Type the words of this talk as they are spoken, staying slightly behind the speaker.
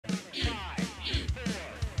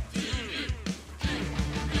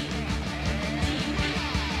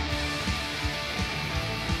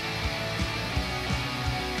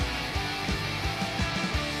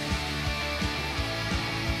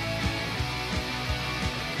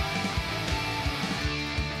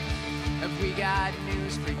We got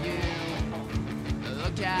news for you.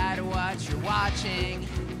 Look at what you're watching.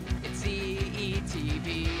 It's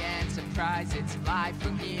EETV, and surprise, it's live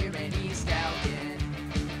from here in East Elgin.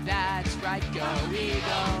 That's right, go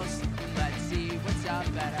Eagles. Let's see what's up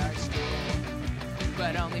at our school.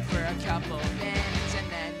 But only for a couple minutes, and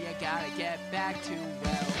then you gotta get back to,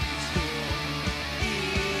 well, school.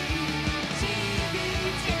 EETV,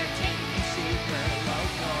 entertaining, super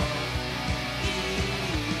local.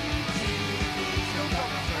 EETV, filmed on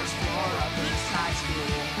the first floor of this high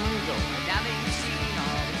school. Now that you've seen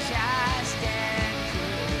all the cast and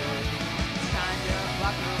crew, it's time to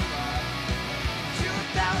buckle up. You're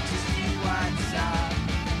about to see what's up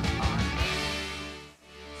on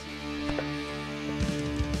EETV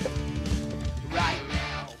right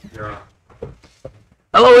now.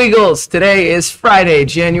 Hello Eagles! Today is Friday,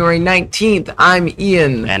 January 19th. I'm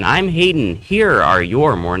Ian. And I'm Hayden. Here are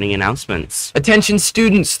your morning announcements. Attention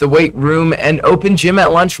students, the weight room and open gym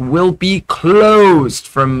at lunch will be closed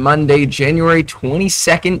from Monday, January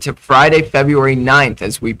 22nd to Friday, February 9th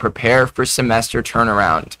as we prepare for semester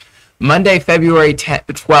turnaround. Monday, February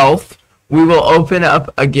 12th, we will open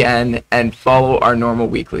up again and follow our normal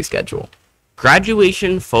weekly schedule.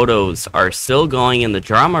 Graduation photos are still going in the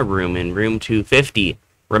drama room in room 250.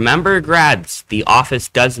 Remember, grads, the office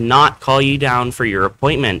does not call you down for your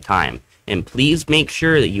appointment time, and please make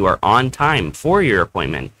sure that you are on time for your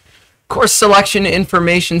appointment. Course selection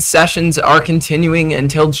information sessions are continuing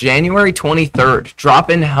until January 23rd.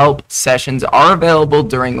 Drop-in help sessions are available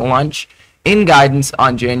during lunch in guidance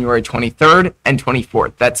on January 23rd and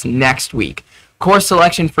 24th. That's next week. Course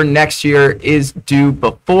selection for next year is due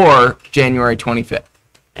before January 25th.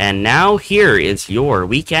 And now here is your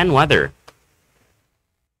weekend weather.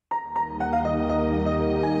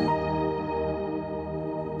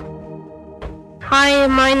 Hi,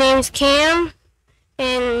 my name's Cam,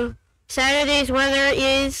 and Saturday's weather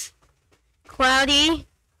is cloudy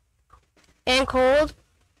and cold,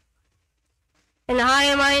 and the high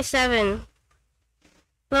of -7,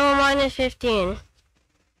 low of -15.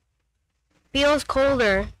 Feels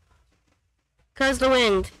colder, 'cause the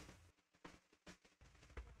wind.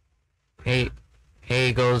 Hey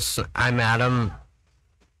Eagles, I'm Adam.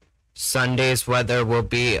 Sunday's weather will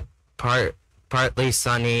be partly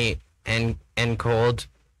sunny and cold,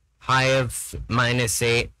 high of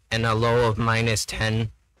 -8 and a low of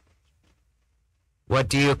 -10. What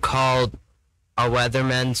do you call a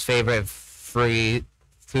weatherman's favorite free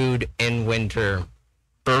food in winter?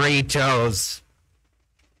 Burritos.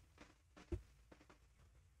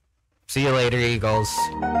 See you later, Eagles.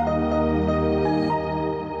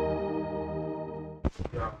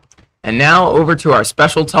 And now over to our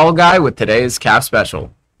special tall guy with today's CAF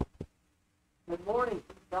special. Good morning.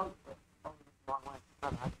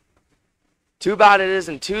 Too bad it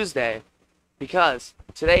isn't Tuesday, because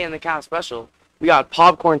today in the CAF special, we got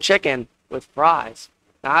popcorn chicken with fries.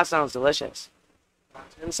 Now that sounds delicious.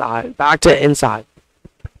 Back to inside.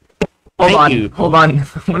 Hold Thank you. on. I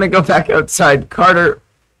want to go back outside. Carter,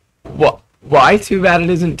 why too bad it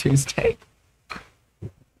isn't Tuesday?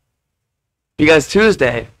 Because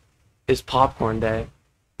Tuesday is popcorn day.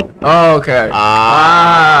 Oh, okay.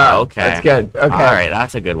 Okay. That's good. Okay. All right,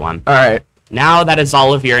 that's a good one. All right. Now that is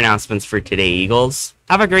all of your announcements for today, Eagles.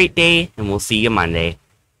 Have a great day, and we'll see you Monday.